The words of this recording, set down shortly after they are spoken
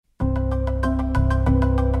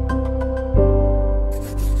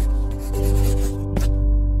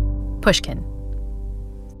Pushkin.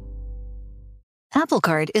 Apple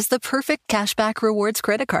Card is the perfect cashback rewards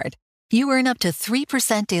credit card. You earn up to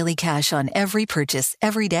 3% daily cash on every purchase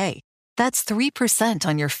every day. That's 3%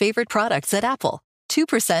 on your favorite products at Apple,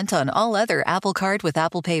 2% on all other Apple Card with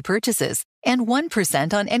Apple Pay purchases, and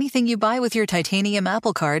 1% on anything you buy with your titanium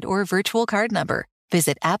Apple Card or virtual card number.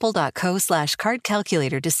 Visit apple.co/card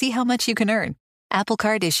calculator to see how much you can earn. Apple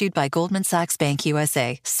Card issued by Goldman Sachs Bank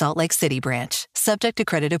USA, Salt Lake City branch. Subject to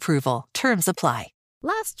credit approval. Terms apply.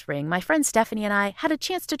 Last spring, my friend Stephanie and I had a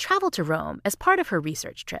chance to travel to Rome as part of her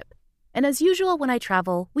research trip. And as usual, when I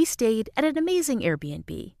travel, we stayed at an amazing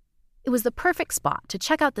Airbnb. It was the perfect spot to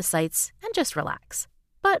check out the sights and just relax.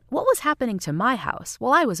 But what was happening to my house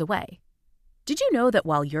while I was away? Did you know that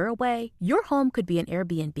while you're away, your home could be an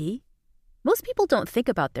Airbnb? Most people don't think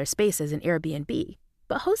about their space as an Airbnb,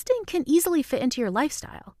 but hosting can easily fit into your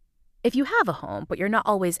lifestyle. If you have a home, but you're not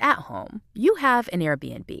always at home, you have an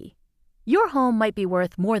Airbnb. Your home might be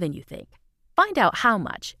worth more than you think. Find out how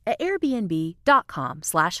much at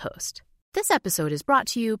airbnb.com/host. This episode is brought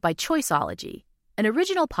to you by Choiceology, an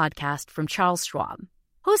original podcast from Charles Schwab,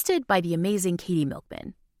 hosted by the amazing Katie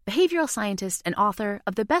Milkman, behavioral scientist and author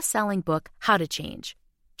of the best-selling book, How to Change.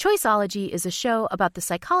 Choiceology is a show about the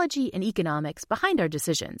psychology and economics behind our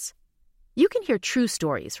decisions. You can hear true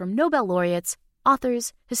stories from Nobel laureates,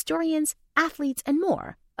 authors, historians, athletes, and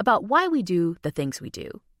more about why we do the things we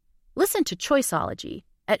do. Listen to Choiceology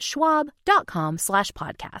at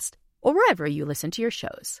schwab.com/podcast or wherever you listen to your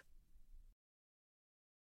shows.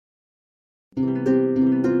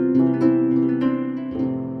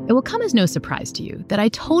 It will come as no surprise to you that I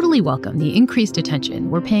totally welcome the increased attention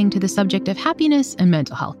we're paying to the subject of happiness and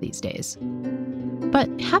mental health these days. But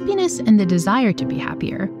happiness and the desire to be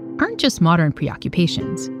happier aren't just modern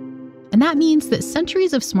preoccupations. And that means that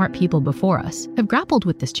centuries of smart people before us have grappled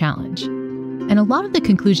with this challenge. And a lot of the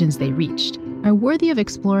conclusions they reached are worthy of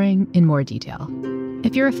exploring in more detail.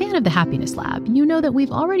 If you're a fan of the Happiness Lab, you know that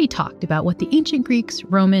we've already talked about what the ancient Greeks,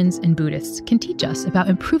 Romans, and Buddhists can teach us about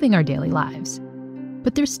improving our daily lives.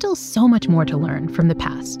 But there's still so much more to learn from the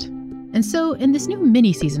past. And so, in this new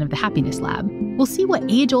mini-season of the Happiness Lab, we'll see what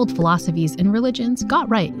age-old philosophies and religions got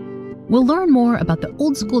right. We'll learn more about the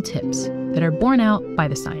old-school tips that are borne out by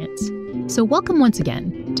the science. So welcome once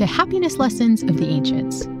again to Happiness Lessons of the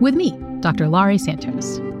Ancients with me, Dr. Laurie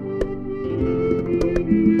Santos.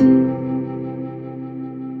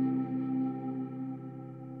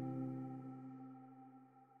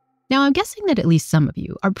 Now, I'm guessing that at least some of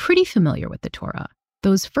you are pretty familiar with the Torah,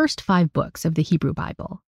 those first 5 books of the Hebrew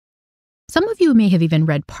Bible. Some of you may have even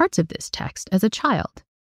read parts of this text as a child.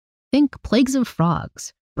 Think plagues of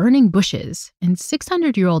frogs, burning bushes, and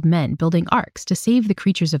 600-year-old men building arks to save the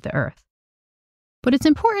creatures of the earth. But it's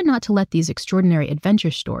important not to let these extraordinary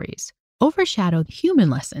adventure stories overshadow the human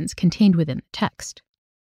lessons contained within the text.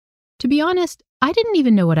 To be honest, I didn't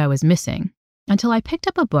even know what I was missing until I picked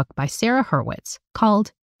up a book by Sarah Hurwitz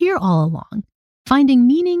called Here All Along, Finding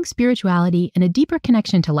Meaning, Spirituality, and a Deeper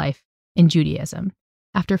Connection to Life in Judaism,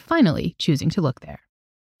 after finally choosing to look there.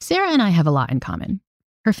 Sarah and I have a lot in common.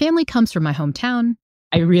 Her family comes from my hometown.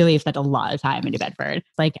 I really spent a lot of time in New Bedford.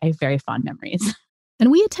 I have very fond memories.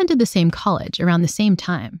 And we attended the same college around the same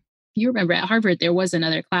time. You remember at Harvard, there was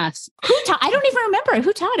another class. I don't even remember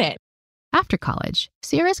who taught it. After college,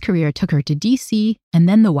 Sarah's career took her to D.C. and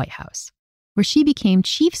then the White House, where she became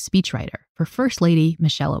chief speechwriter for First Lady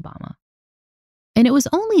Michelle Obama. And it was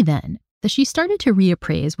only then that she started to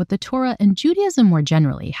reappraise what the Torah and Judaism more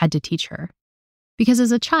generally had to teach her. Because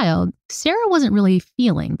as a child, Sarah wasn't really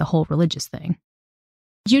feeling the whole religious thing.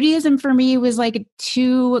 Judaism for me was like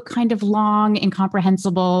 2 kind of long,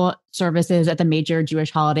 incomprehensible services at the major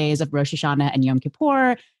Jewish holidays of Rosh Hashanah and Yom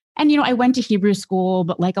Kippur. And, I went to Hebrew school,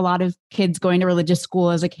 but like a lot of kids going to religious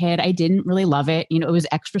school as a kid, I didn't really love it. It was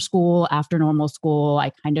extra school after normal school.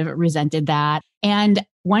 I kind of resented that. And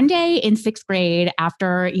one day in 6th grade,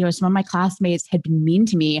 after, some of my classmates had been mean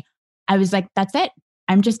to me, I was like, that's it.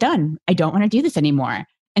 I'm just done. I don't want to do this anymore.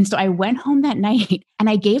 And so I went home that night and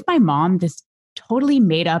I gave my mom this totally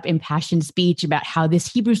made up, impassioned speech about how this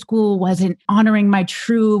Hebrew school wasn't honoring my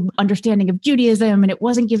true understanding of Judaism and it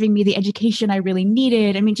wasn't giving me the education I really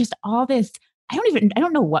needed. I mean, just all this, I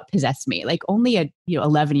don't know what possessed me. Like only a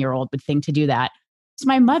 11-year-old would think to do that. So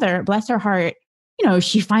my mother, bless her heart,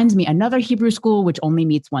 she finds me another Hebrew school, which only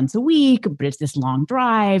meets once a week, but it's this long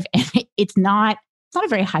drive and it's not a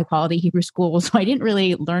very high quality Hebrew school. So I didn't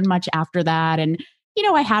really learn much after that. And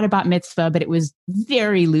I had a bat mitzvah, but it was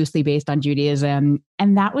very loosely based on Judaism.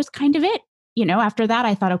 And that was kind of it. After that,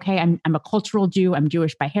 I thought, okay, I'm a cultural Jew. I'm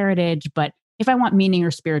Jewish by heritage. But if I want meaning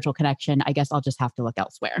or spiritual connection, I guess I'll just have to look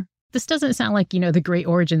elsewhere. This doesn't sound like, the great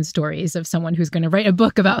origin stories of someone who's going to write a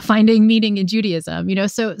book about finding meaning in Judaism,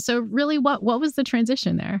 so really what was the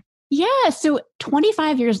transition there? Yeah. So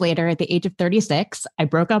 25 years later, at the age of 36, I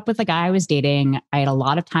broke up with the guy I was dating. I had a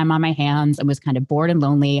lot of time on my hands and was kind of bored and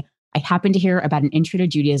lonely. I happened to hear about an Intro to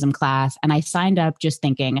Judaism class, and I signed up just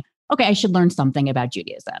thinking, okay, I should learn something about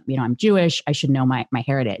Judaism. I'm Jewish. I should know my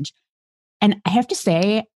heritage. And I have to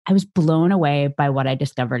say, I was blown away by what I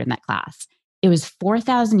discovered in that class. It was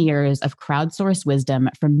 4,000 years of crowdsourced wisdom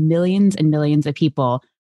from millions and millions of people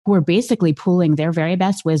who were basically pooling their very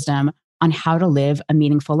best wisdom on how to live a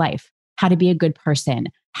meaningful life, how to be a good person,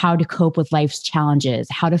 how to cope with life's challenges,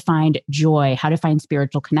 how to find joy, how to find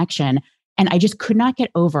spiritual connection. And I just could not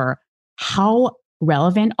get over how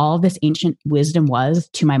relevant all of this ancient wisdom was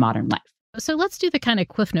to my modern life. So let's do the kind of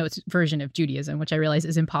Cliff Notes version of Judaism, which I realize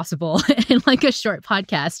is impossible in like a short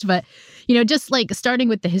podcast. But, just like starting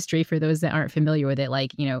with the history for those that aren't familiar with it,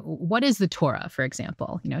 like, what is the Torah, for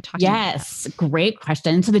example? Yes, great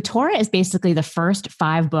question. So the Torah is basically the first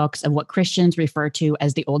 5 books of what Christians refer to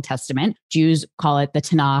as the Old Testament. Jews call it the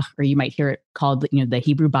Tanakh, or you might hear it called, the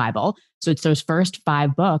Hebrew Bible. So it's those first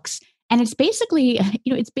 5 books. And it's basically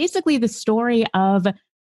the story of,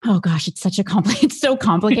 oh gosh, it's so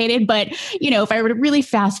complicated. But, if I were to really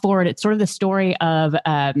fast forward, it's sort of the story of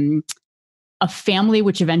a family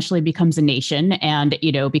which eventually becomes a nation and,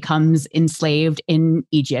 becomes enslaved in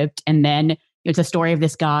Egypt. And then it's a story of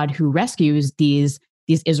this God who rescues these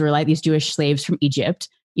Jewish slaves from Egypt,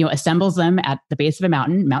 assembles them at the base of a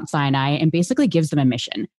mountain, Mount Sinai, and basically gives them a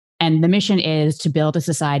mission. And the mission is to build a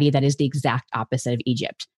society that is the exact opposite of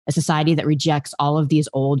Egypt, a society that rejects all of these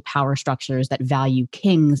old power structures that value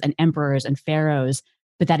kings and emperors and pharaohs,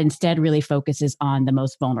 but that instead really focuses on the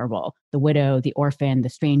most vulnerable, the widow, the orphan, the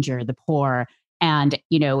stranger, the poor. And,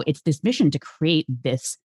 it's this mission to create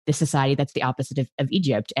this society that's the opposite of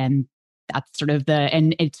Egypt. And that's sort of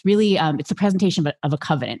and it's really, it's a presentation of a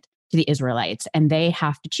covenant to the Israelites, and they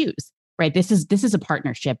have to choose. Right. This is a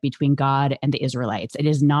partnership between God and the Israelites. It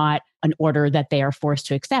is not an order that they are forced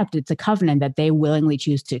to accept. It's a covenant that they willingly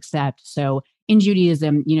choose to accept. So in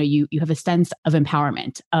Judaism, you have a sense of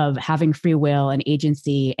empowerment, of having free will and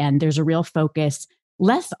agency. And there's a real focus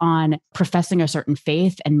less on professing a certain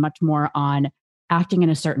faith and much more on acting in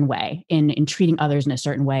a certain way, in treating others in a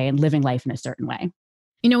certain way and living life in a certain way.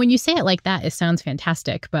 When you say it like that, it sounds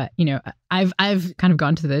fantastic. But, I've kind of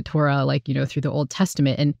gone to the Torah, through the Old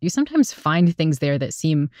Testament, and you sometimes find things there that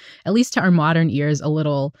seem, at least to our modern ears, a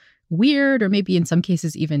little weird or maybe in some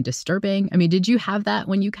cases even disturbing. I mean, did you have that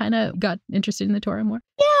when you kind of got interested in the Torah more?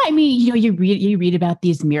 Yeah, you read about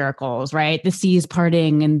these miracles, right? The seas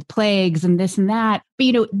parting and plagues and this and that.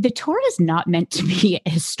 But, the Torah is not meant to be a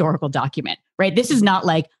historical document, right? This is not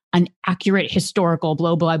like an accurate historical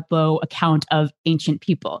blow account of ancient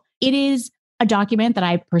people. It is a document that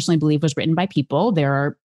I personally believe was written by people. There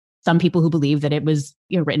are some people who believe that it was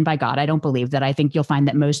written by God. I don't believe that. I think you'll find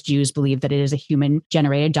that most Jews believe that it is a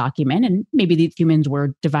human-generated document, and maybe the humans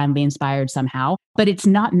were divinely inspired somehow. But it's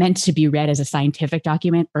not meant to be read as a scientific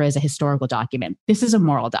document or as a historical document. This is a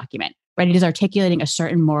moral document. Right? It is articulating a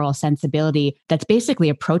certain moral sensibility that's basically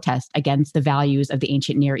a protest against the values of the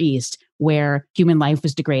ancient Near East, where human life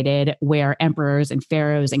was degraded, where emperors and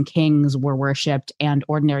pharaohs and kings were worshipped, and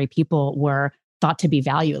ordinary people were thought to be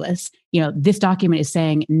valueless. This document is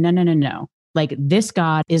saying, no. Like, this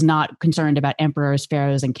God is not concerned about emperors,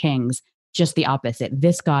 pharaohs, and kings. Just the opposite.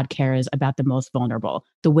 This God cares about the most vulnerable,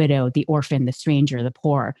 the widow, the orphan, the stranger, the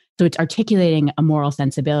poor. So it's articulating a moral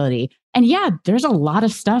sensibility. And yeah, there's a lot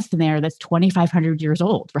of stuff in there that's 2,500 years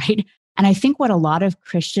old, right? And I think what a lot of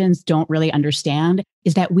Christians don't really understand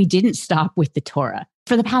is that we didn't stop with the Torah.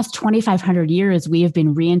 For the past 2,500 years, we have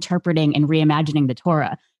been reinterpreting and reimagining the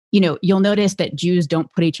Torah. You'll notice that Jews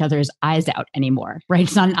don't put each other's eyes out anymore, right?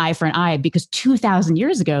 It's not an eye for an eye, because 2,000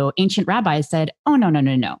 years ago, ancient rabbis said, oh,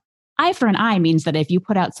 no. Eye for an eye means that if you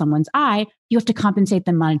put out someone's eye, you have to compensate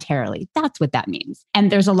them monetarily. That's what that means.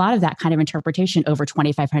 And there's a lot of that kind of interpretation over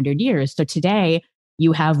 2,500 years. So today,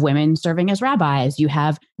 you have women serving as rabbis. You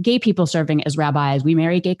have gay people serving as rabbis. We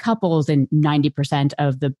marry gay couples in 90%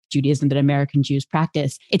 of the Judaism that American Jews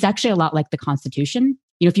practice. It's actually a lot like the Constitution.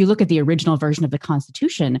 If you look at the original version of the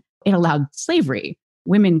Constitution, it allowed slavery.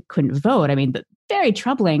 Women couldn't vote. I mean, very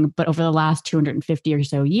troubling. But over the last 250 or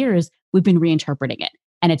so years, we've been reinterpreting it.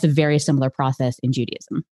 And it's a very similar process in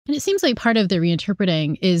Judaism. And it seems like part of the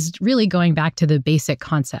reinterpreting is really going back to the basic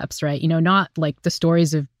concepts, right? Not like the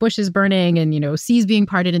stories of bushes burning and, seas being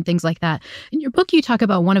parted and things like that. In your book, you talk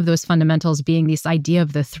about one of those fundamentals being this idea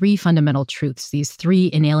of the 3 fundamental truths, these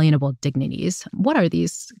 3 inalienable dignities. What are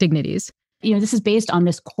these dignities? This is based on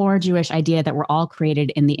this core Jewish idea that we're all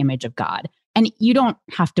created in the image of God. And you don't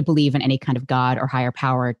have to believe in any kind of God or higher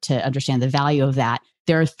power to understand the value of that.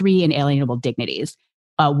 There are three inalienable dignities.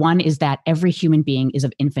 One is that every human being is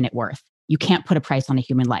of infinite worth. You can't put a price on a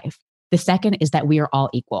human life. The second is that we are all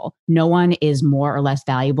equal. No one is more or less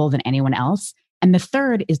valuable than anyone else. And the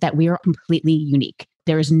third is that we are completely unique.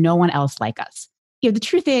 There is no one else like us. The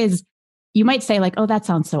truth is, you might say like, oh, that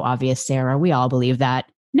sounds so obvious, Sarah. We all believe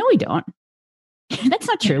that. No, we don't. That's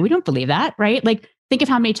not true. We don't believe that, right? Like, think of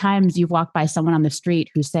how many times you've walked by someone on the street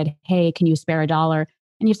who said, hey, can you spare $1?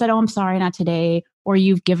 And you said, oh, I'm sorry, not today. Or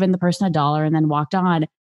you've given the person $1 and then walked on.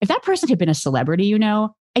 If that person had been a celebrity,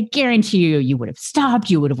 I guarantee you would have stopped.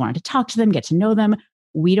 You would have wanted to talk to them, get to know them.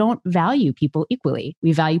 We don't value people equally.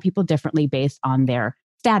 We value people differently based on their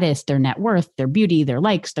status, their net worth, their beauty, their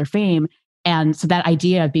likes, their fame. And so that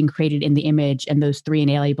idea of being created in the image and those three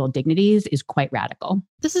inalienable dignities is quite radical.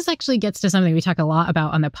 This actually gets to something we talk a lot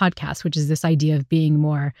about on the podcast, which is this idea of being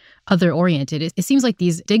more other-oriented. It seems like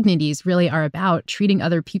these dignities really are about treating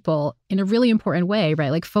other people in a really important way, right?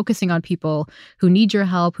 Like focusing on people who need your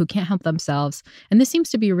help, who can't help themselves. And this seems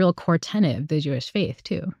to be a real core tenet of the Jewish faith,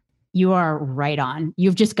 too. You are right on.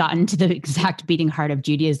 You've just gotten to the exact beating heart of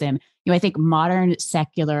Judaism. I think modern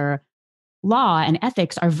secular law and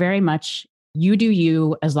ethics are very much you do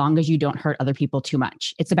you as long as you don't hurt other people too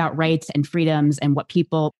much. It's about rights and freedoms and what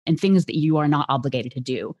people and things that you are not obligated to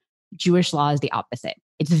do. Jewish law is the opposite.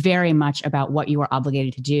 It's very much about what you are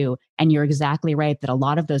obligated to do. And you're exactly right that a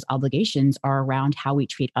lot of those obligations are around how we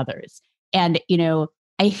treat others. And,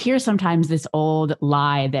 I hear sometimes this old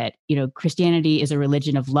lie that, Christianity is a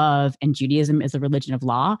religion of love and Judaism is a religion of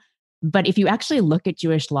law. But if you actually look at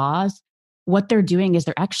Jewish laws, what they're doing is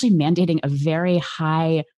they're actually mandating a very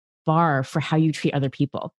high bar for how you treat other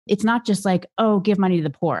people. It's not just like, oh, give money to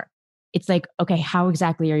the poor. It's like, okay, how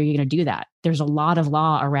exactly are you going to do that? There's a lot of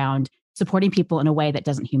law around supporting people in a way that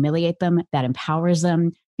doesn't humiliate them, that empowers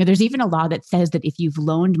them. There's even a law that says that if you've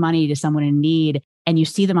loaned money to someone in need and you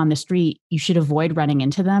see them on the street, you should avoid running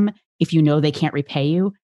into them if you know they can't repay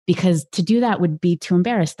you, because to do that would be to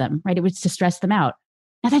embarrass them, right? It would to stress them out.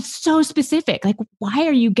 Now that's so specific. Like, why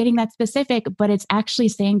are you getting that specific? But it's actually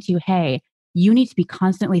saying to you, hey, you need to be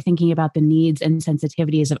constantly thinking about the needs and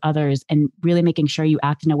sensitivities of others and really making sure you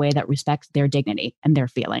act in a way that respects their dignity and their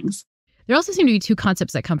feelings. There also seem to be two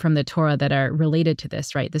concepts that come from the Torah that are related to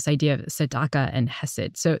this, right? This idea of tzedakah and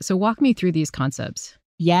hesed. So walk me through these concepts.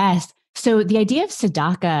 Yes. So the idea of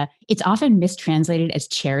tzedakah, it's often mistranslated as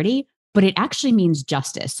charity, but it actually means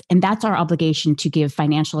justice. And that's our obligation to give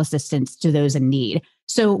financial assistance to those in need.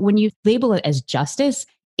 So when you label it as justice,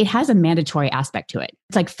 it has a mandatory aspect to it.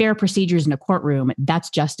 It's like fair procedures in a courtroom. That's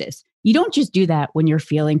justice. You don't just do that when you're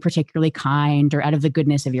feeling particularly kind or out of the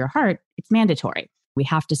goodness of your heart. It's mandatory. We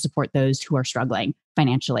have to support those who are struggling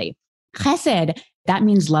financially. Chesed, that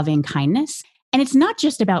means loving kindness. And it's not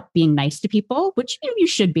just about being nice to people, which you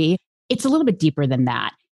should be. It's a little bit deeper than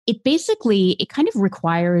that. It kind of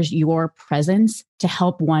requires your presence to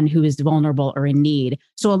help one who is vulnerable or in need.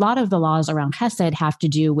 So a lot of the laws around Chesed have to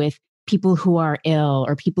do with people who are ill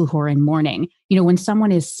or people who are in mourning. When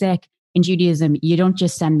someone is sick in Judaism, you don't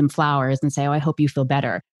just send them flowers and say, oh, I hope you feel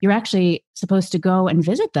better. You're actually supposed to go and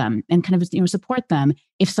visit them and kind of support them.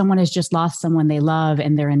 If someone has just lost someone they love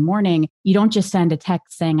and they're in mourning, you don't just send a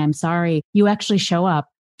text saying, I'm sorry. You actually show up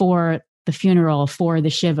for the funeral, for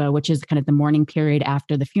the Shiva, which is kind of the mourning period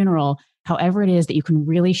after the funeral. However it is that you can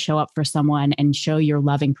really show up for someone and show your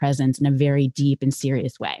loving presence in a very deep and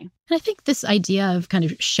serious way. And I think this idea of kind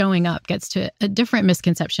of showing up gets to a different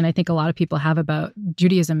misconception I think a lot of people have about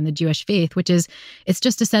Judaism and the Jewish faith, which is it's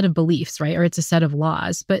just a set of beliefs, right? Or it's a set of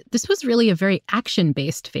laws. But this was really a very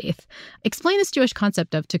action-based faith. Explain this Jewish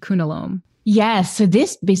concept of tikkun olam. Yes. So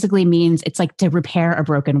this basically means it's like to repair a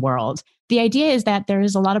broken world. The idea is that there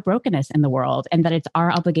is a lot of brokenness in the world and that it's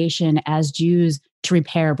our obligation as Jews to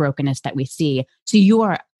repair brokenness that we see. So you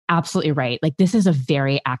are absolutely right. Like, this is a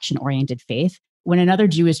very action-oriented faith. When another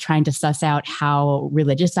Jew is trying to suss out how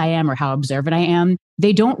religious I am or how observant I am,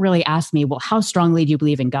 they don't really ask me, well, how strongly do you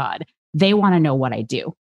believe in God? They want to know what I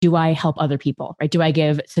do. Do I help other people, right? Do I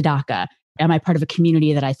give tzedakah? Am I part of a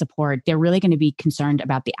community that I support? They're really going to be concerned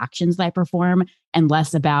about the actions that I perform and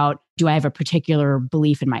less about, do I have a particular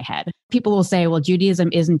belief in my head? People will say, well, Judaism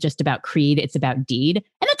isn't just about creed, it's about deed.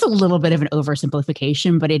 And that's a little bit of an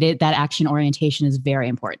oversimplification, but that action orientation is very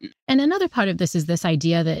important. And another part of this is this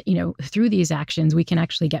idea that, through these actions, we can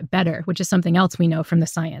actually get better, which is something else we know from the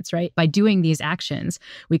science, right? By doing these actions,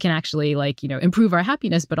 we can actually improve our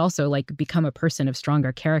happiness, but also become a person of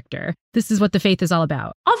stronger character. This is what the faith is all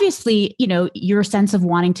about. Obviously, your sense of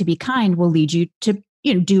wanting to be kind will lead you to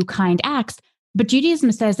do kind acts. But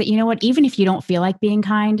Judaism says that, you know what, even if you don't feel like being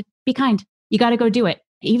kind, be kind. You got to go do it.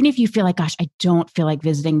 Even if you feel like, gosh, I don't feel like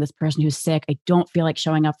visiting this person who's sick. I don't feel like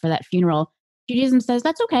showing up for that funeral. Judaism says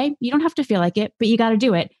that's okay. You don't have to feel like it, but you got to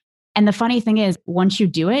do it. And the funny thing is, once you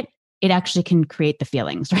do it, it actually can create the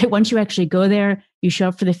feelings, right? Once you actually go there, you show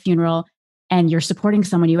up for the funeral and you're supporting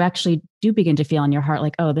someone, you actually do begin to feel in your heart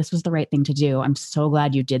like, oh, this was the right thing to do. I'm so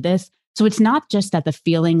glad you did this. So it's not just that the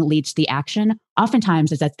feeling leads to the action.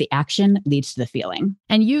 Oftentimes it's that the action leads to the feeling.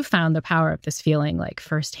 And you found the power of this feeling like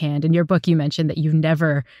firsthand. In your book, you mentioned that you've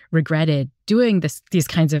never regretted doing these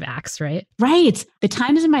kinds of acts, right? Right. The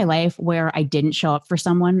times in my life where I didn't show up for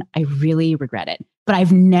someone, I really regret it. But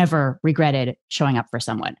I've never regretted showing up for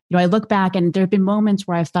someone. I look back and there have been moments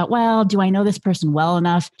where I've thought, well, do I know this person well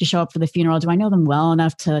enough to show up for the funeral? Do I know them well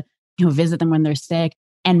enough to, visit them when they're sick?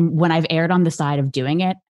 And when I've erred on the side of doing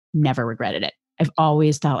it, never regretted it. I've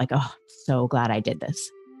always thought like, oh, I'm so glad I did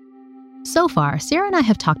this. So far, Sarah and I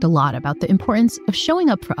have talked a lot about the importance of showing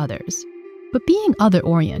up for others. But being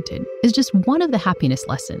other-oriented is just one of the happiness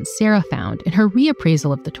lessons Sarah found in her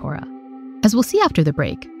reappraisal of the Torah. As we'll see after the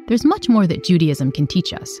break, there's much more that Judaism can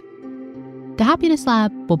teach us. The Happiness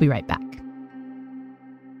Lab will be right back.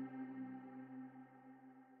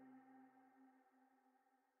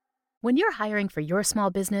 When you're hiring for your small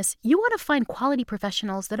business, you want to find quality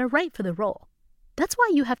professionals that are right for the role. That's why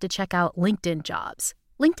you have to check out LinkedIn Jobs.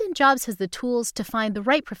 LinkedIn Jobs has the tools to find the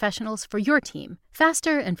right professionals for your team,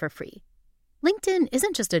 faster and for free. LinkedIn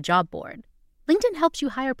isn't just a job board. LinkedIn helps you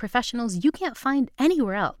hire professionals you can't find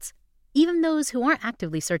anywhere else, even those who aren't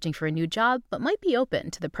actively searching for a new job but might be open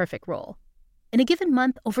to the perfect role. In a given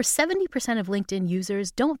month, over 70% of LinkedIn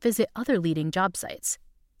users don't visit other leading job sites.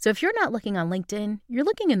 So if you're not looking on LinkedIn, you're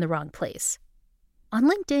looking in the wrong place. On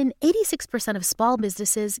LinkedIn, 86% of small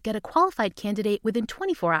businesses get a qualified candidate within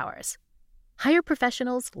 24 hours. Hire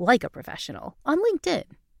professionals like a professional on LinkedIn.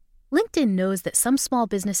 LinkedIn knows that some small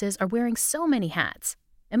businesses are wearing so many hats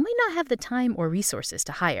and might not have the time or resources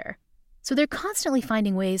to hire. So they're constantly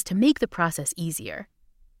finding ways to make the process easier.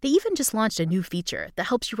 They even just launched a new feature that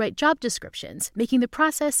helps you write job descriptions, making the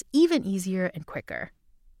process even easier and quicker.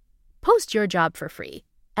 Post your job for free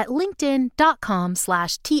at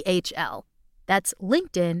linkedin.com/THL. That's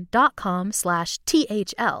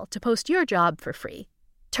linkedin.com/THL to post your job for free.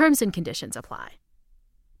 Terms and conditions apply.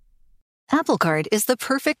 Apple Card is the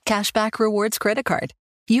perfect cashback rewards credit card.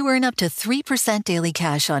 You earn up to 3% daily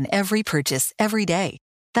cash on every purchase every day.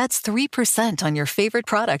 That's 3% on your favorite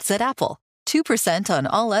products at Apple, 2% on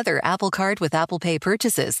all other Apple Card with Apple Pay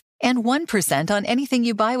purchases, and 1% on anything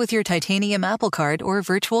you buy with your titanium Apple Card or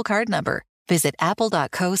virtual card number. Visit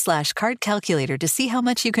apple.co/card calculator to see how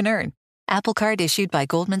much you can earn. Apple Card issued by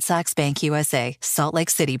Goldman Sachs Bank USA, Salt Lake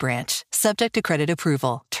City branch. Subject to credit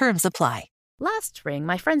approval. Terms apply. Last spring,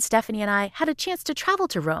 my friend Stephanie and I had a chance to travel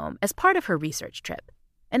to Rome as part of her research trip.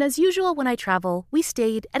 And as usual, when I travel, we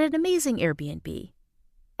stayed at an amazing Airbnb.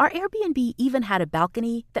 Our Airbnb even had a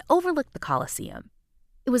balcony that overlooked the Colosseum.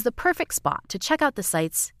 It was the perfect spot to check out the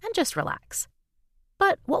sights and just relax.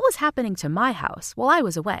 But what was happening to my house while I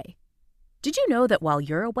was away? Did you know that while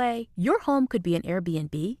you're away, your home could be an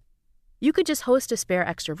Airbnb? You could just host a spare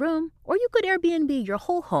extra room, or you could Airbnb your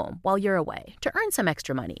whole home while you're away to earn some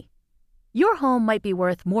extra money. Your home might be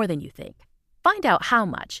worth more than you think. Find out how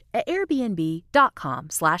much at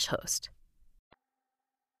airbnb.com/host.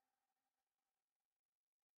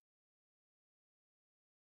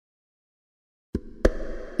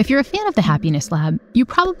 If you're a fan of the Happiness Lab, you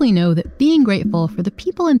probably know that being grateful for the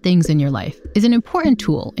people and things in your life is an important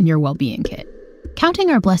tool in your well-being kit. Counting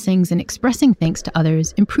our blessings and expressing thanks to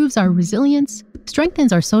others improves our resilience,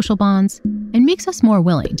 strengthens our social bonds, and makes us more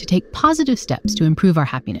willing to take positive steps to improve our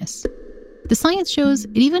happiness. The science shows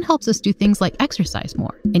it even helps us do things like exercise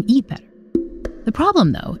more and eat better. The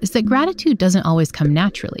problem, though, is that gratitude doesn't always come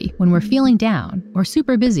naturally when we're feeling down or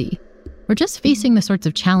super busy, or just facing the sorts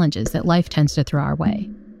of challenges that life tends to throw our way.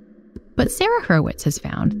 But Sarah Hurwitz has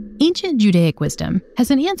found ancient Judaic wisdom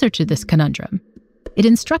has an answer to this conundrum. It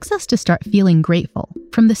instructs us to start feeling grateful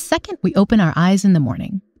from the second we open our eyes in the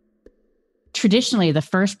morning. Traditionally, the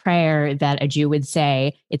first prayer that a Jew would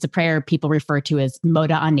say, it's a prayer people refer to as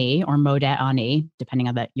Moda Ani or Moda Ani, depending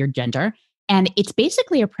on your gender. And it's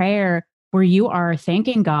basically a prayer where you are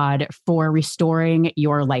thanking God for restoring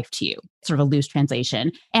your life to you, sort of a loose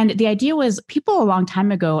translation. And the idea was people a long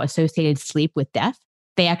time ago associated sleep with death.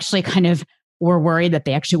 They actually kind of were worried that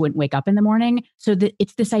they actually wouldn't wake up in the morning. So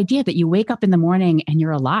it's this idea that you wake up in the morning and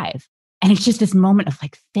you're alive. And it's just this moment of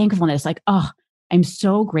like thankfulness, like, oh, I'm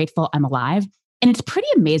so grateful I'm alive. And it's pretty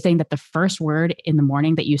amazing that the first word in the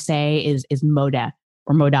morning that you say is moda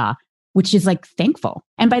or moda. which is like thankful.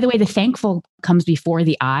 And by the way, the thankful comes before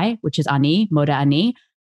the I, which is ani, moda ani.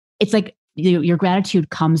 It's like your gratitude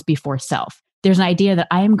comes before self. There's an idea that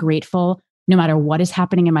I am grateful no matter what is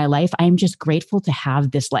happening in my life. I am just grateful to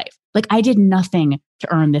have this life. Like I did nothing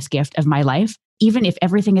to earn this gift of my life. Even if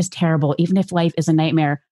everything is terrible, even if life is a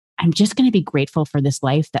nightmare, I'm just going to be grateful for this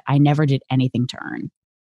life that I never did anything to earn.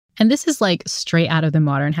 And this is like straight out of the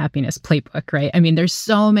modern happiness playbook, right? I mean, there's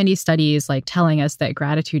so many studies like telling us that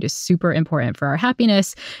gratitude is super important for our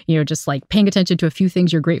happiness. Just like paying attention to a few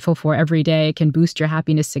things you're grateful for every day can boost your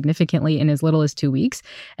happiness significantly in as little as 2 weeks.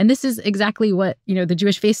 And this is exactly what, the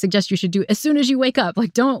Jewish faith suggests you should do as soon as you wake up.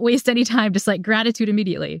 Like, don't waste any time, just like gratitude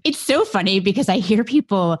immediately. It's so funny because I hear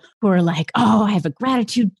people who are like, oh, I have a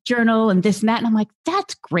gratitude journal and this and that. And I'm like,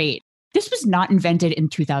 that's great. This was not invented in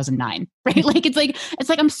 2009, right? Like, it's like,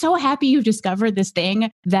 I'm so happy you've discovered this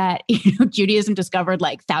thing that, Judaism discovered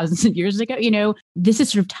like thousands of years ago. This is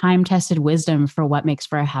sort of time-tested wisdom for what makes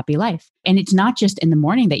for a happy life. And it's not just in the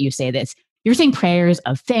morning that you say this. You're saying prayers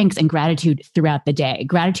of thanks and gratitude throughout the day.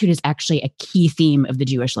 Gratitude is actually a key theme of the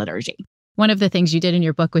Jewish liturgy. One of the things you did in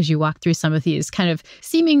your book was you walked through some of these kind of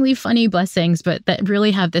seemingly funny blessings, but that really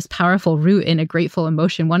have this powerful root in a grateful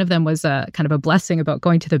emotion. One of them was a kind of a blessing about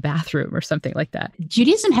going to the bathroom or something like that.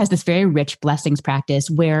 Judaism has this very rich blessings practice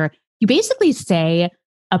where you basically say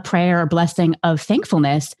a prayer or blessing of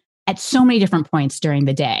thankfulness at so many different points during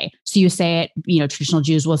the day. So you say it, traditional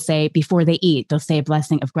Jews will say before they eat, they'll say a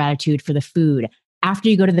blessing of gratitude for the food. After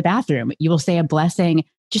you go to the bathroom, you will say a blessing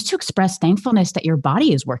just to express thankfulness that your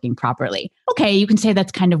body is working properly. Okay, you can say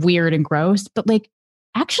that's kind of weird and gross, but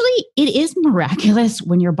actually it is miraculous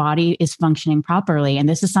when your body is functioning properly. And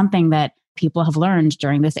this is something that people have learned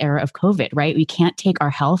during this era of COVID, right? We can't take our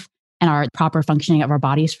health and our proper functioning of our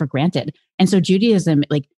bodies for granted. And so Judaism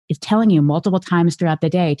is telling you multiple times throughout the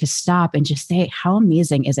day to stop and just say, how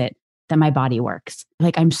amazing is it that my body works?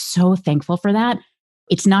 I'm so thankful for that.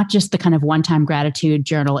 It's not just the kind of one-time gratitude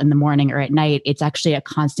journal in the morning or at night. It's actually a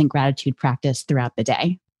constant gratitude practice throughout the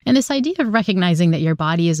day. And this idea of recognizing that your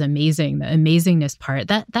body is amazing, the amazingness part,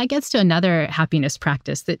 that gets to another happiness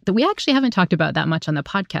practice that we actually haven't talked about that much on the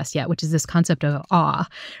podcast yet, which is this concept of awe,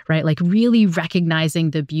 right? Like really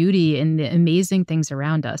recognizing the beauty and the amazing things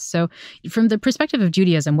around us. So from the perspective of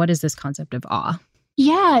Judaism, what is this concept of awe?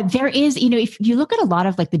 Yeah, there is, if you look at a lot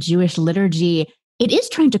of the Jewish liturgy, it is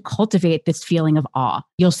trying to cultivate this feeling of awe.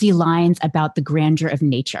 You'll see lines about the grandeur of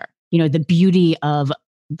nature, the beauty of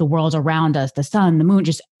the world around us, the sun, the moon,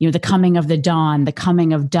 just, the coming of the dawn, the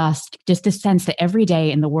coming of dusk, just the sense that every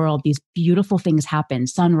day in the world, these beautiful things happen,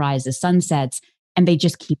 sunrises, sunsets, and they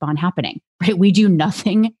just keep on happening, right? We do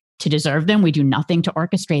nothing to deserve them. We do nothing to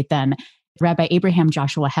orchestrate them. Rabbi Abraham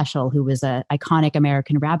Joshua Heschel, who was an iconic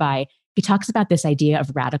American rabbi, he talks about this idea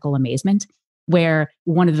of radical amazement, where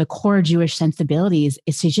one of the core Jewish sensibilities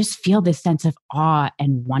is to just feel this sense of awe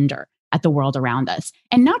and wonder at the world around us.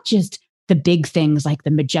 And not just the big things like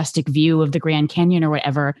the majestic view of the Grand Canyon or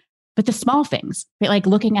whatever, but the small things, right? Like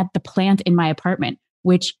looking at the plant in my apartment,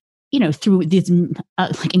 which, through this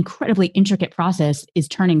incredibly intricate process is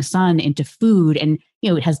turning sun into food. And,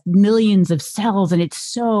 it has millions of cells and it's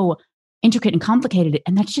so intricate and complicated.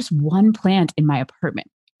 And that's just one plant in my apartment.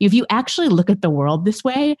 If you actually look at the world this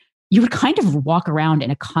way, you would kind of walk around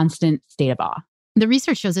in a constant state of awe. The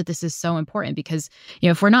research shows that this is so important because,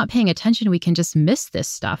 if we're not paying attention, we can just miss this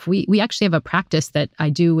stuff. We actually have a practice that I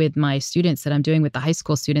do with my students that I'm doing with the high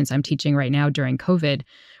school students I'm teaching right now during COVID,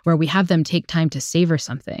 where we have them take time to savor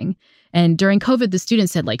something. And during COVID, the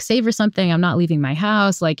students said, savor something. I'm not leaving my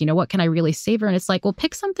house. What can I really savor? And it's well,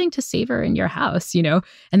 pick something to savor in your house,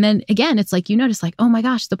 And then again, it's you notice oh my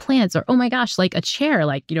gosh, the plants, or oh my gosh, a chair,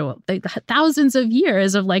 thousands of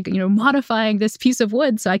years of modifying this piece of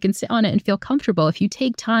wood so I can sit on it and feel comfortable. If you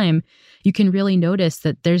take time, you can really notice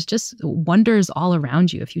that there's just wonders all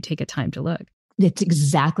around you if you take a time to look. That's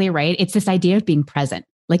exactly right. It's this idea of being present.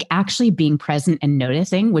 Actually being present and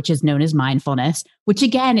noticing, which is known as mindfulness, which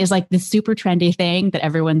again is this super trendy thing that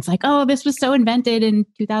everyone's oh, this was so invented in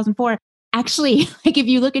 2004. Actually, if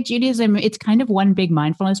you look at Judaism, it's kind of one big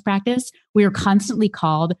mindfulness practice. We are constantly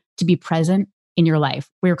called to be present in your life.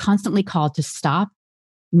 We are constantly called to stop,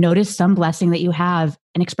 notice some blessing that you have,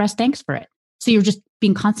 and express thanks for it. So you're just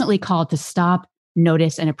being constantly called to stop,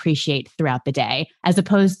 notice, and appreciate throughout the day, as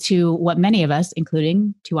opposed to what many of us,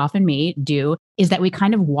 including too often me, do, is that we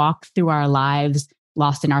kind of walk through our lives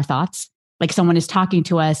lost in our thoughts. Someone is talking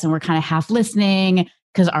to us and we're kind of half listening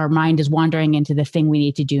because our mind is wandering into the thing we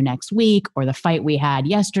need to do next week or the fight we had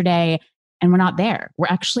yesterday, and we're not there. We're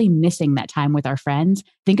actually missing that time with our friends.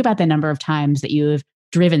 Think about the number of times that you've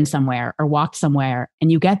driven somewhere or walked somewhere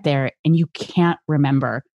and you get there and you can't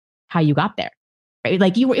remember how you got there, right?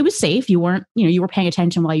 Like it was safe. You weren't, you were paying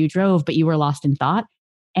attention while you drove, but you were lost in thought.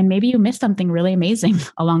 And maybe you missed something really amazing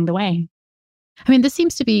along the way. I mean, this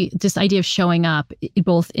seems to be this idea of showing up,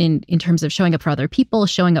 both in terms of showing up for other people,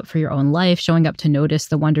 showing up for your own life, showing up to notice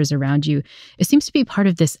the wonders around you. It seems to be part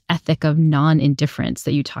of this ethic of non-indifference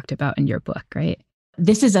that you talked about in your book, right?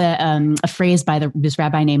 This is a phrase by this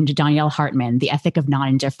rabbi named Daniel Hartman, the ethic of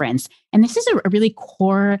non-indifference. And this is a really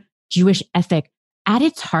core Jewish ethic. At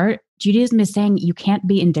its heart, Judaism is saying you can't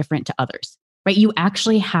be indifferent to others, right? You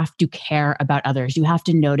actually have to care about others. You have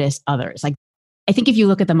to notice others. Like, I think if you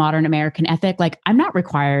look at the modern American ethic, like I'm not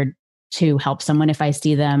required to help someone if I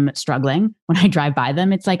see them struggling when I drive by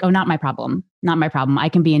them. It's like, oh, not my problem. Not my problem. I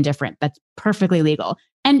can be indifferent. That's perfectly legal.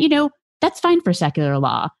 And, that's fine for secular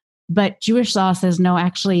law. But Jewish law says, no,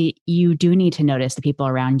 actually, you do need to notice the people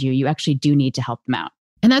around you. You actually do need to help them out.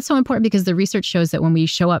 And that's so important because the research shows that when we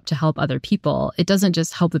show up to help other people, it doesn't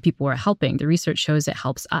just help the people we're helping. The research shows it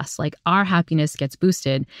helps us. Like our happiness gets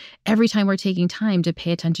boosted every time we're taking time to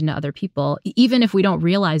pay attention to other people, even if we don't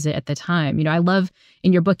realize it at the time. I love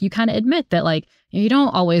in your book, you kind of admit that you don't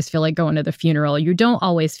always feel like going to the funeral. You don't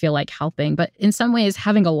always feel like helping. But in some ways,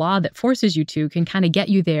 having a law that forces you to can kind of get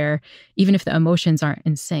you there, even if the emotions aren't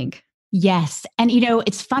in sync. Yes. And,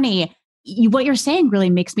 it's funny. What you're saying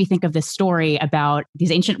really makes me think of this story about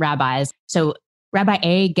these ancient rabbis. So Rabbi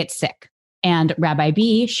A gets sick and Rabbi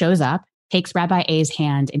B shows up, takes Rabbi A's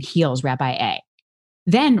hand and heals Rabbi A.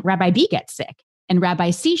 Then Rabbi B gets sick and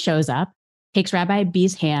Rabbi C shows up, takes Rabbi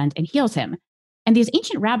B's hand and heals him. And these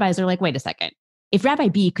ancient rabbis are like, wait a second. If Rabbi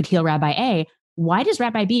B could heal Rabbi A, why does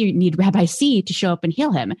Rabbi B need Rabbi C to show up and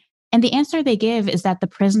heal him? And the answer they give is that the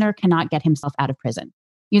prisoner cannot get himself out of prison.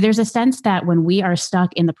 There's a sense that when we are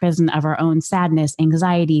stuck in the prison of our own sadness,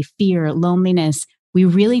 anxiety, fear, loneliness, we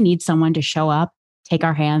really need someone to show up, take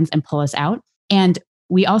our hands and pull us out. And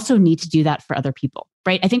we also need to do that for other people,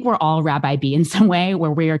 right? I think we're all Rabbi B in some way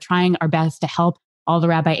where we are trying our best to help all the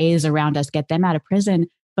Rabbi A's around us, get them out of prison,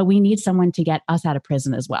 but we need someone to get us out of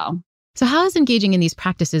prison as well. So how is engaging in these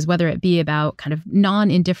practices, whether it be about kind of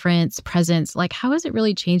non-indifference, presence, how has it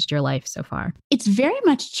really changed your life so far? It's very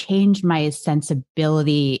much changed my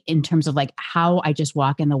sensibility in terms of how I just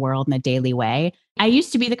walk in the world in a daily way. I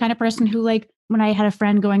used to be the kind of person who when I had a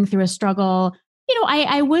friend going through a struggle,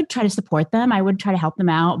 I would try to support them. I would try to help them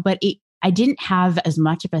out, but I didn't have as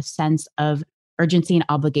much of a sense of urgency and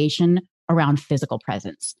obligation around physical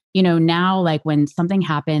presence. Now, when something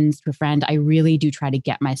happens to a friend, I really do try to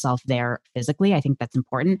get myself there physically. I think that's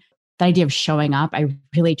important. The idea of showing up, I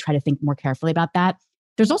really try to think more carefully about that.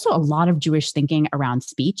 There's also a lot of Jewish thinking around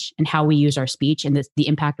speech and how we use our speech and the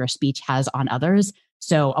impact our speech has on others.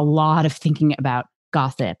 So a lot of thinking about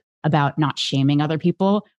gossip, about not shaming other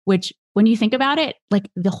people, which when you think about it,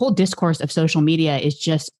 the whole discourse of social media is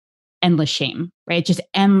just endless shame, right? Just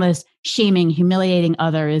endless shaming, humiliating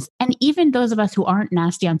others. And even those of us who aren't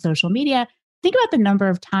nasty on social media, think about the number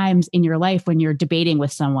of times in your life when you're debating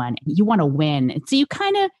with someone and you want to win. And so you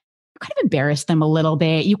kind of embarrass them a little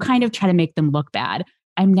bit. You kind of try to make them look bad.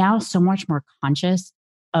 I'm now so much more conscious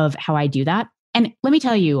of how I do that. And let me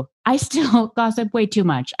tell you, I still gossip way too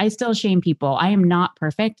much. I still shame people. I am not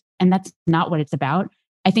perfect. And that's not what it's about.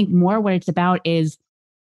 I think more what it's about is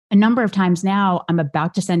a number of times now, I'm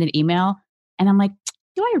about to send an email and I'm like,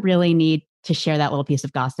 do I really need to share that little piece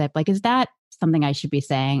of gossip? Is that something I should be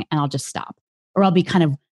saying? And I'll just stop. Or I'll be kind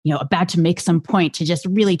of, about to make some point to just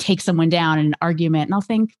really take someone down in an argument. And I'll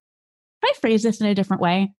think, can I phrase this in a different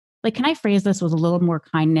way? Can I phrase this with a little more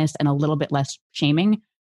kindness and a little bit less shaming?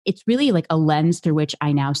 It's really a lens through which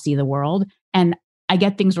I now see the world. And I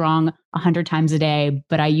get things wrong 100 times a day,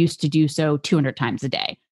 but I used to do so 200 times a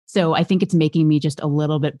day. So I think it's making me just a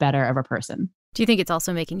little bit better of a person. Do you think it's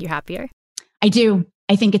also making you happier? I do.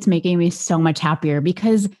 I think it's making me so much happier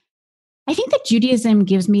because I think that Judaism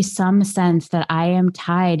gives me some sense that I am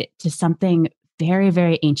tied to something very,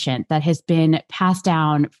 very ancient that has been passed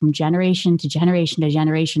down from generation to generation to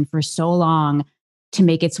generation for so long to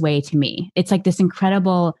make its way to me. It's this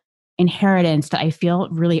incredible inheritance that I feel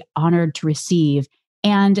really honored to receive.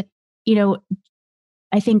 And,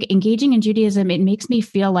 I think engaging in Judaism, it makes me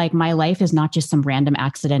feel like my life is not just some random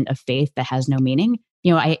accident of faith that has no meaning.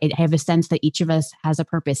 I have a sense that each of us has a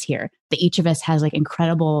purpose here, that each of us has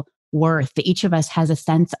incredible worth, that each of us has a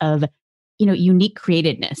sense of, unique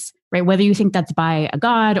createdness, right? Whether you think that's by a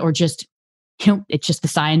God or just, it's just the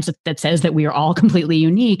science that says that we are all completely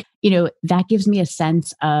unique, that gives me a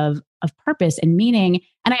sense of purpose and meaning.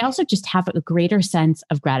 And I also just have a greater sense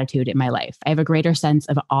of gratitude in my life. I have a greater sense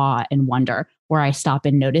of awe and wonder where I stop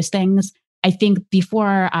and notice things. I think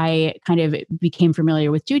before I kind of became familiar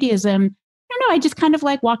with Judaism, don't know, I just kind of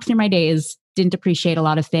like walked through my days, didn't appreciate a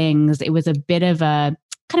lot of things. It was a bit of a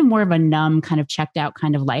kind of more of a numb, kind of checked out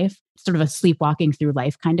kind of life, sort of a sleepwalking through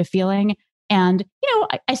life kind of feeling. And,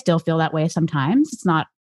 I still feel that way sometimes. It's not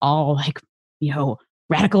all like,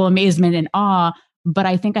 radical amazement and awe, but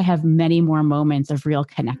I think I have many more moments of real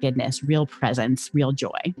connectedness, real presence, real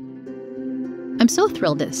joy. I'm so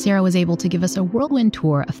thrilled that Sarah was able to give us a whirlwind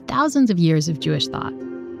tour of thousands of years of Jewish thought.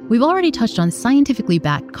 We've already touched on scientifically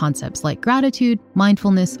backed concepts like gratitude,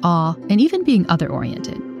 mindfulness, awe, and even being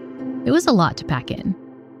other-oriented. It was a lot to pack in.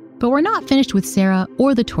 But we're not finished with Sarah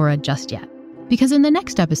or the Torah just yet, because in the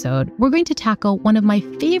next episode, we're going to tackle one of my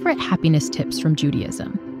favorite happiness tips from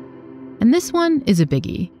Judaism. And this one is a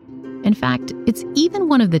biggie. In fact, it's even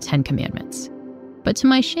one of the 10 commandments. But to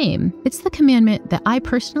my shame, it's the commandment that I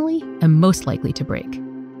personally am most likely to break.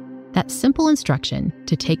 That simple instruction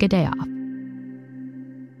to take a day off.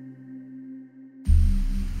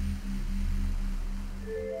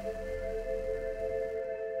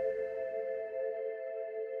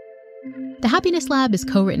 The Happiness Lab is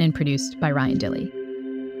co-written and produced by Ryan Dilley.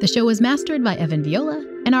 The show was mastered by Evan Viola,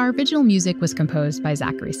 and our original music was composed by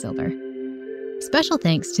Zachary Silver. Special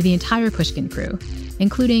thanks to the entire Pushkin crew,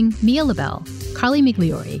 including Mia LaBelle, Carly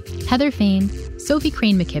Migliori, Heather Fain, Sophie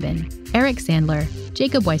Crane McKibben, Eric Sandler,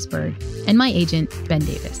 Jacob Weisberg, and my agent, Ben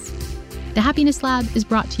Davis. The Happiness Lab is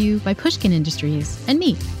brought to you by Pushkin Industries and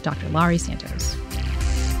me, Dr. Laurie Santos.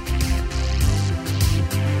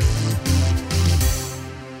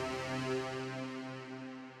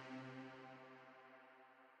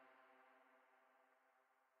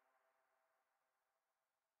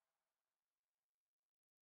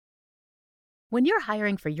 When you're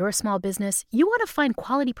hiring for your small business, you want to find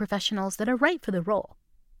quality professionals that are right for the role.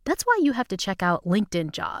 That's why you have to check out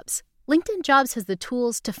LinkedIn Jobs. LinkedIn Jobs has the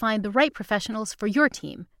tools to find the right professionals for your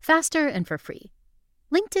team, faster and for free.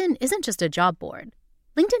 LinkedIn isn't just a job board.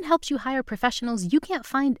 LinkedIn helps you hire professionals you can't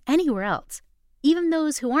find anywhere else, even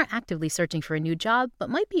those who aren't actively searching for a new job but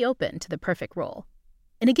might be open to the perfect role.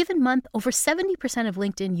 In a given month, over 70% of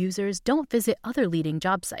LinkedIn users don't visit other leading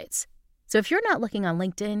job sites. So if you're not looking on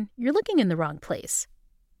LinkedIn, you're looking in the wrong place.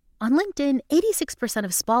 On LinkedIn, 86%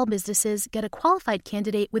 of small businesses get a qualified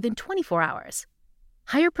candidate within 24 hours.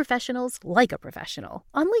 Hire professionals like a professional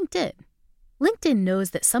on LinkedIn. LinkedIn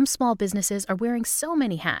knows that some small businesses are wearing so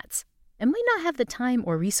many hats and might not have the time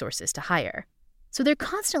or resources to hire. So they're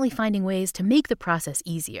constantly finding ways to make the process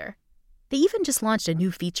easier. They even just launched a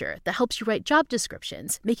new feature that helps you write job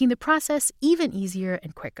descriptions, making the process even easier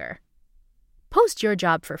and quicker. Post your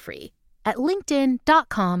job for free at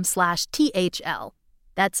linkedin.com/THL.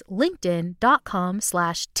 That's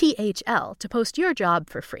linkedin.com/THL to post your job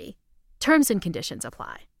for free. Terms and conditions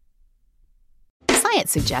apply.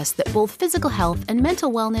 Science suggests that both physical health and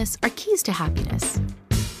mental wellness are keys to happiness.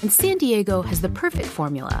 And San Diego has the perfect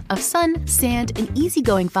formula of sun, sand, and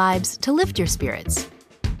easygoing vibes to lift your spirits.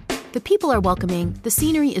 The people are welcoming, the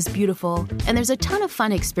scenery is beautiful, and there's a ton of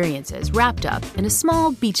fun experiences wrapped up in a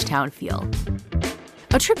small beach town feel.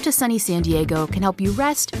 A trip to sunny San Diego can help you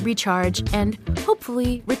rest, recharge, and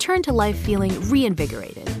hopefully return to life feeling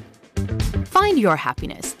reinvigorated. Find your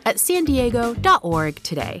happiness at sandiego.org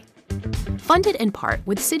today. Funded in part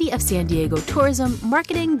with City of San Diego Tourism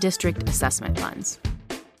Marketing District Assessment Funds.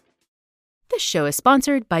 This show is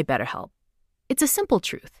sponsored by BetterHelp. It's a simple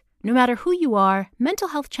truth. No matter who you are, mental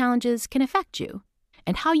health challenges can affect you,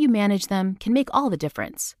 and how you manage them can make all the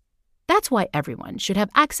difference. That's why everyone should have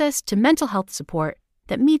access to mental health support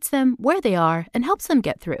that meets them where they are and helps them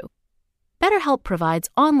get through. BetterHelp provides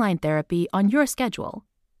online therapy on your schedule.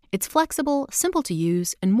 It's flexible, simple to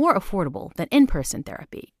use, and more affordable than in-person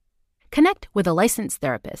therapy. Connect with a licensed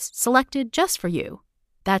therapist selected just for you.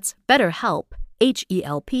 That's BetterHelp,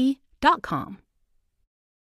 HELP.com.